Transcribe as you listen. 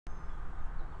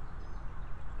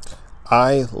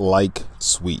I like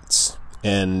sweets,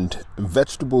 and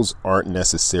vegetables aren't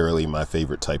necessarily my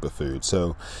favorite type of food.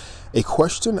 So, a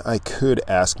question I could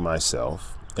ask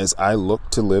myself as I look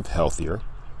to live healthier,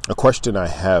 a question I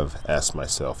have asked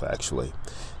myself actually,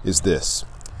 is this: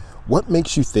 what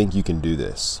makes you think you can do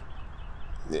this?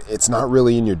 It's not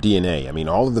really in your DNA. I mean,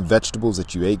 all of the vegetables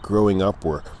that you ate growing up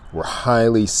were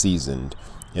highly seasoned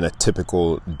in a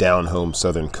typical down-home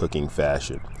Southern cooking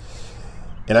fashion.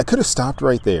 And I could have stopped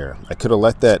right there. I could have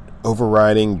let that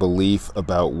overriding belief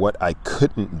about what I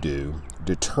couldn't do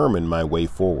determine my way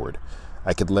forward.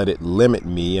 I could let it limit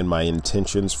me and my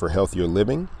intentions for healthier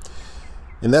living.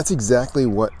 And that's exactly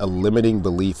what a limiting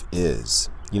belief is.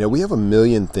 You know, we have a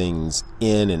million things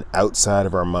in and outside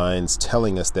of our minds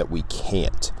telling us that we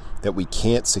can't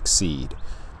succeed.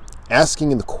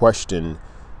 Asking the question,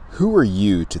 who are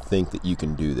you to think that you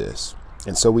can do this?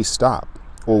 And so we stop.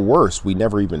 Or worse, we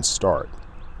never even start.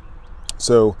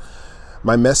 So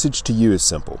my message to you is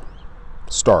simple.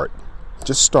 Start.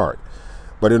 Just start.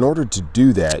 But in order to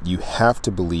do that, you have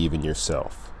to believe in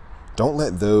yourself. Don't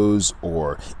let those,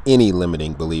 or any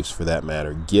limiting beliefs for that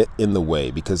matter, get in the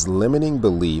way, because limiting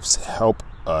beliefs help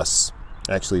us,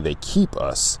 actually they keep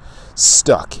us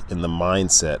stuck in the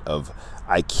mindset of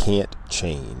I can't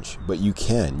change. But you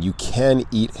can. You can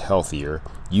eat healthier.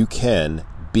 You can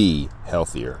be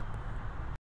healthier.